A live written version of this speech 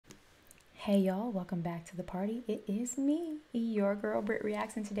Hey y'all, welcome back to the party. It is me, your girl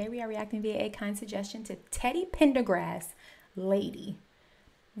BrittReacts, and today we are reacting via a kind suggestion to Teddy Pendergrass, Lady.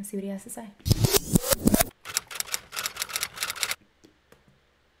 Let's see what he has to say.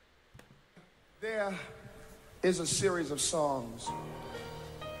 There is a series of songs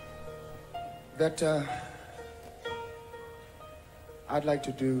that I'd like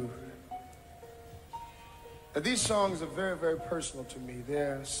to do. These songs are very, very personal to me.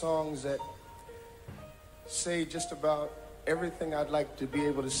 They're songs that say just about everything I'd like to be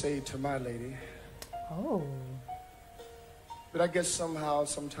able to say to my lady. Oh. But I guess somehow,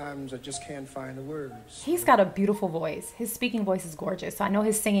 sometimes I just can't find the words. He's got a beautiful voice. His speaking voice is gorgeous. So I know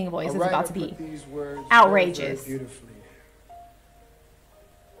his singing voice is about to be these words outrageous. Very, very beautifully.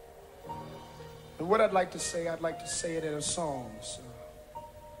 And what I'd like to say it in a song. So,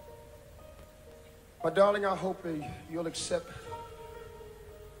 my darling, I hope you'll accept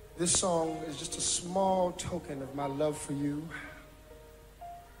this song as just a small token of my love for you.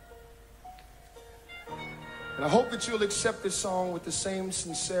 And I hope that you'll accept this song with the same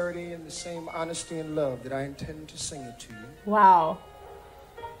sincerity and the same honesty and love that I intend to sing it to you. Wow.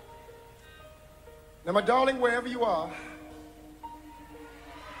 Now, my darling, wherever you are.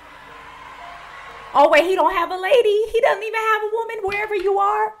 Oh, wait, he don't have a lady. He doesn't even have a woman wherever you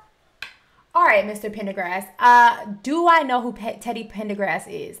are. All right, Mr. Pendergrass. Do I know who Teddy Pendergrass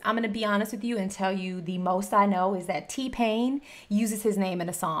is? I'm going to be honest with you and tell you the most I know is that T-Pain uses his name in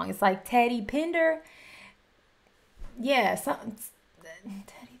a song. It's like Teddy Pender. Yeah, something. Teddy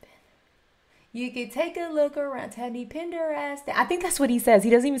Pender. You could take a look around Teddy Pendergrass. I think that's what he says. He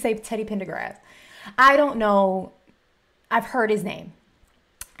doesn't even say Teddy Pendergrass. I don't know. I've heard his name.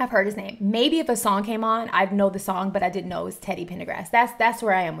 Maybe if a song came on, I'd know the song, but I didn't know it was Teddy Pendergrass. That's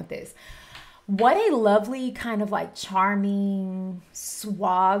where I am with this. What a lovely kind of like charming,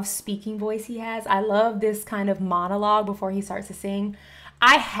 suave speaking voice he has. I love this kind of monologue before he starts to sing.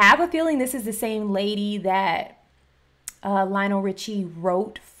 I have a feeling this is the same lady that Lionel Richie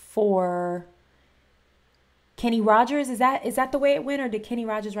wrote for Kenny Rogers. Is that the way it went, or did Kenny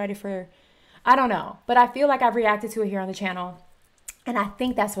Rogers write it for? I don't know, but I feel like I've reacted to it here on the channel. And I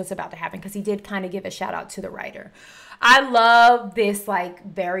think that's what's about to happen because he did kind of give a shout out to the writer. I love this, like,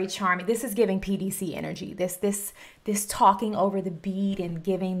 very charming. This is giving PDC energy. This talking over the beat and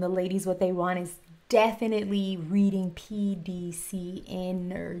giving the ladies what they want is definitely reading PDC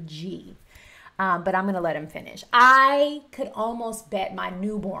energy. But I'm going to let him finish. I could almost bet my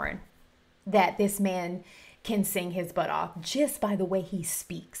newborn that this man can sing his butt off just by the way he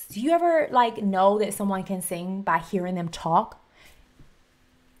speaks. Do you ever, like, know that someone can sing by hearing them talk?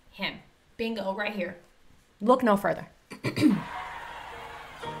 Him. Bingo, right here. Look no further. Look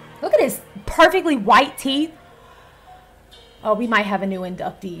at his perfectly white teeth. Oh, we might have a new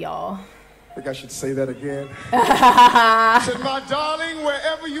inductee, y'all. I think I should say that again. I said, my darling,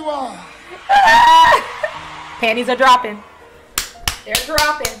 wherever you are. Panties are dropping. They're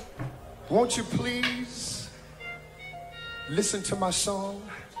dropping. Won't you please listen to my song?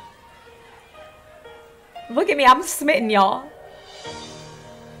 Look at me. I'm smitten, y'all.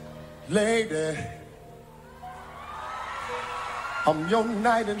 Lady, I'm your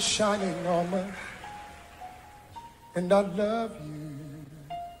knight in shining armor, and I love you.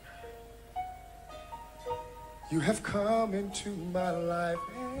 You have come into my life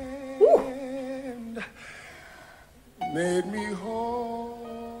and made me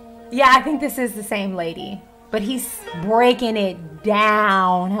whole. Yeah, I think this is the same lady, but he's breaking it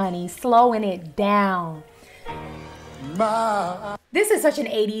down, honey, slowing it down. This is such an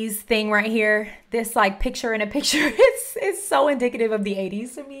 80s thing right here. This like picture in a picture, it's so indicative of the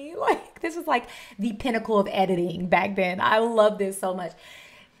 80s to me. Like this is like the pinnacle of editing back then. I love this so much.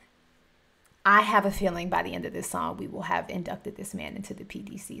 I have a feeling by the end of this song, we will have inducted this man into the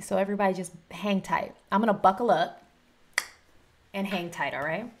PDC. So everybody just hang tight. I'm going to buckle up and hang tight, all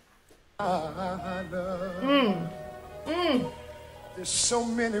right? There's so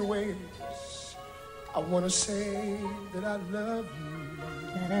many ways I want to say that I love you.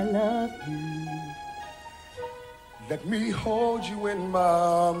 That I love you. Let me hold you in my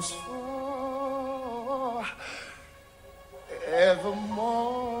arms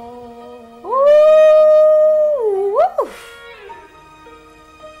forevermore. Ooh, woo.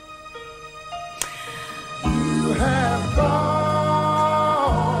 You have gone.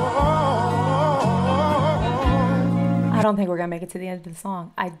 I don't think we're going to make it to the end of the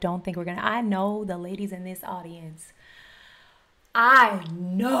song. I don't think we're going to. I know the ladies in this audience. I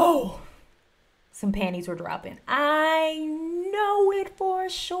know some panties were dropping. I know it for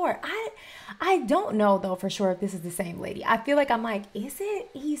sure. I don't know though for sure if this is the same lady. I feel like I'm like, is it?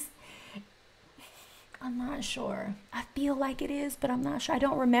 I'm not sure. I feel like it is, but I'm not sure. I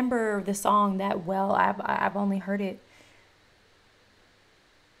don't remember the song that well. I've only heard it.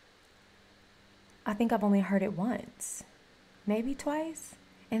 I think I've only heard it once, maybe twice.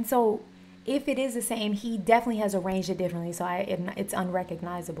 And so if it is the same, he definitely has arranged it differently. So it's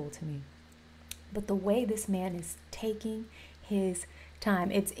unrecognizable to me. But the way this man is taking his time,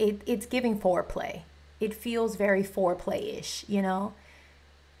 it's giving foreplay. It feels very foreplay-ish, you know?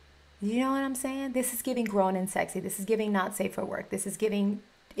 You know what I'm saying? This is giving grown and sexy. This is giving not safe for work. This is giving,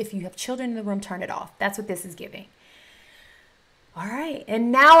 if you have children in the room, turn it off. That's what this is giving. All right.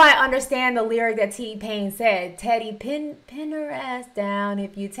 And now I understand the lyric that T-Pain said. Teddy, pin her ass down.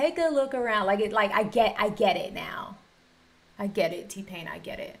 If you take a look around. I get it now. I get it, T-Pain. I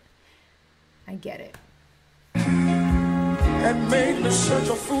get it. I get it. And made me such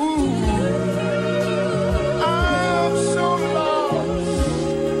a fool. I'm so lost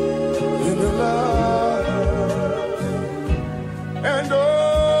in the love. And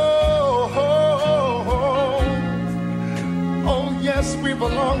oh, yes, we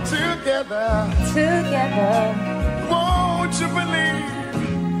belong together. Together. Won't you believe?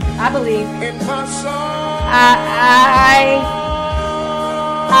 I believe. In my song.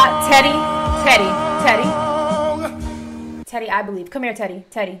 Teddy, I believe. Come here, Teddy.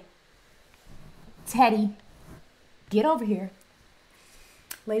 Teddy, get over here.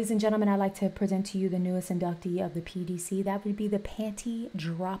 Ladies and gentlemen, I'd like to present to you the newest inductee of the PDC. That would be the Panty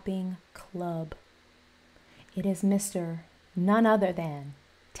Dropping Club. It is Mr. none other than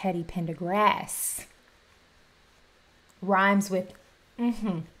Teddy Pendergrass. Rhymes with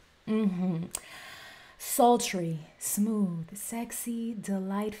sultry, smooth, sexy,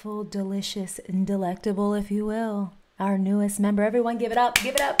 delightful, delicious, and delectable, if you will. Our newest member. Everyone give it up,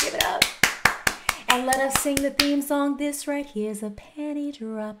 give it up, give it up. And let us sing the theme song. This right here is a panty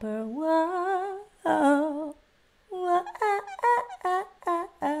dropper. Whoa, whoa, whoa,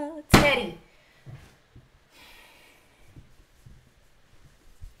 Teddy.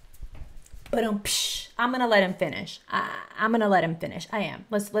 But I'm gonna let him finish. I'm gonna let him finish. I am.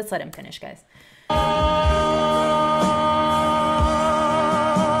 Let's let him finish, guys.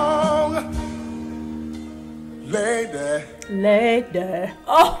 Lady.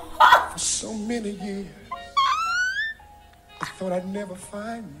 Oh. For so many years, I thought I'd never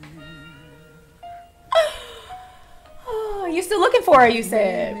find you. Oh, you still looking for her, you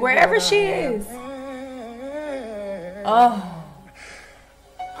said. Wherever she is. Oh.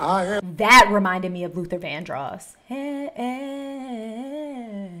 That reminded me of Luther Vandross.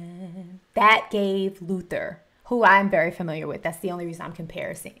 That gave Luther, who I'm very familiar with. That's the only reason I'm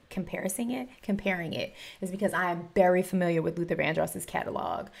comparing it is because I'm very familiar with Luther Vandross's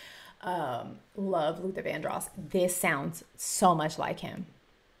catalog. Love Luther Vandross. This sounds so much like him.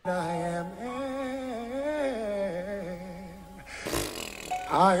 I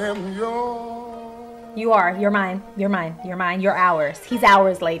am yours. You are. You're mine. You're mine. You're mine. You're ours. He's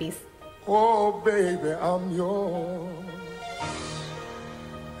ours, ladies. Oh, baby, I'm yours.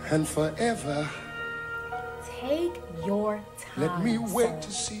 And forever. Take your time. Let me wait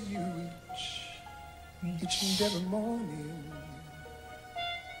to see you each and every morning.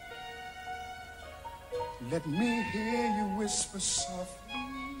 Let me hear you whisper softly.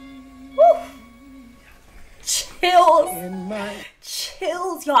 Woo. Chills.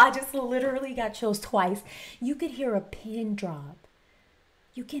 Chills, y'all. I just literally got chills twice. You could hear a pin drop.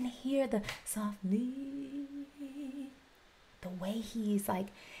 You can hear the softly. The way he's like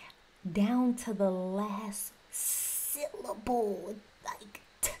down to the last syllable. Like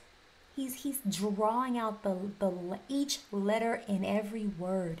he's drawing out the each letter in every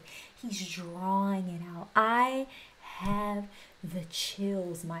word. He's drawing it out. I have the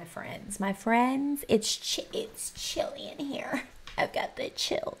chills, my friends. My friends, it's chilly in here. I've got the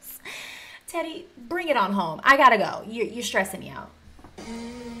chills. Teddy, bring it on home. I gotta go. You're stressing me out.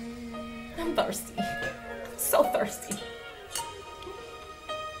 I'm thirsty. I'm so thirsty.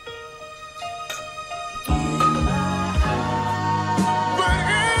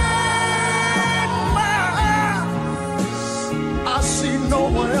 I see no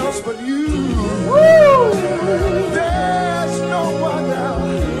one else but you. Woo! There's no one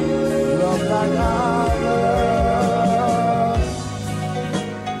else love like I love.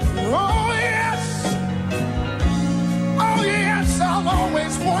 Oh yes, I'll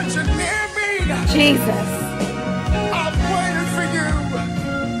always want you near me. Jesus. I've waited for you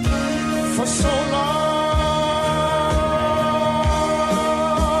for so long.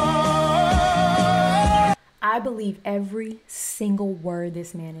 I believe every single word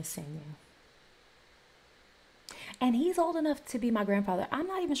this man is singing. And he's old enough to be my grandfather. I'm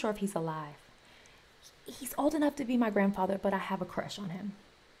not even sure if he's alive. He's old enough to be my grandfather, but I have a crush on him.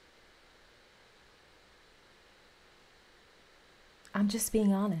 I'm just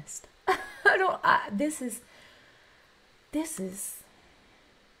being honest. This is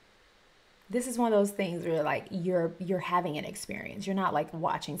one of those things where like you're having an experience. You're not like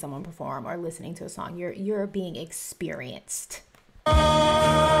watching someone perform or listening to a song. You're being experienced.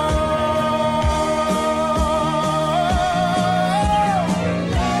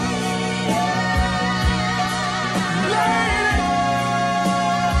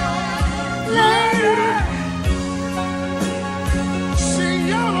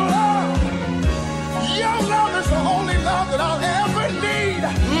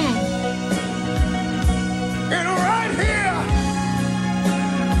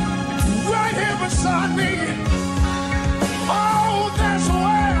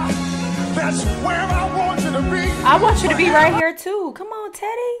 I want you to be right here too. Come on,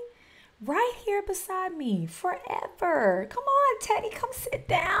 Teddy. Right here beside me forever. Come on, Teddy. Come sit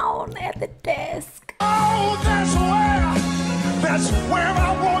down at the desk. Oh, that's where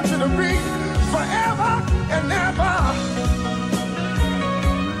I want you to be forever and ever.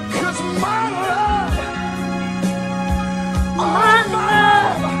 'Cause my love,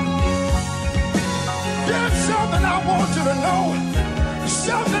 there's something I want you to know.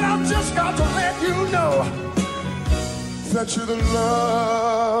 Something I've just got to let you know. That you're the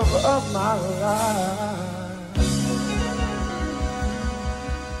love of my life.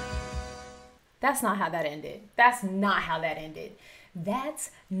 That's not how that ended. That's not how that ended.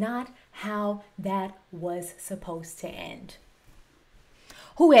 That's not how that was supposed to end.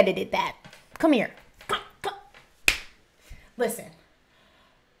 Who edited that? Come here. Come. Listen.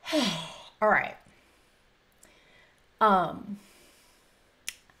 All right. I'm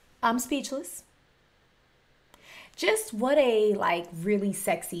speechless. Just what a like really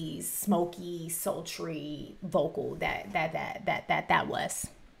sexy, smoky, sultry vocal that was.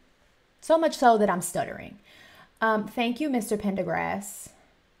 So much so that I'm stuttering. Thank you, Mr. Pendergrass.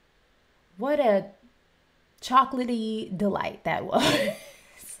 What a chocolatey delight that was.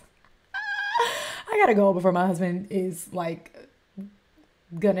 I gotta go before my husband is like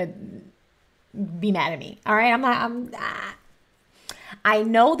gonna be mad at me. All right, I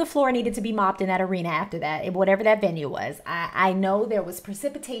know the floor needed to be mopped in that arena after that, whatever that venue was. I know there was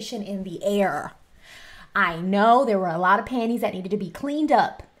precipitation in the air. I know there were a lot of panties that needed to be cleaned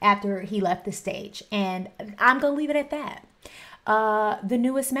up after he left the stage. And I'm going to leave it at that. The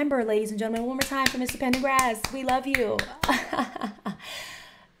newest member, ladies and gentlemen, one more time for Mr. Pendergrass. We love you.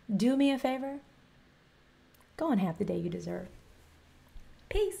 Do me a favor. Go and have the day you deserve.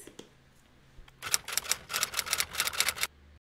 Peace.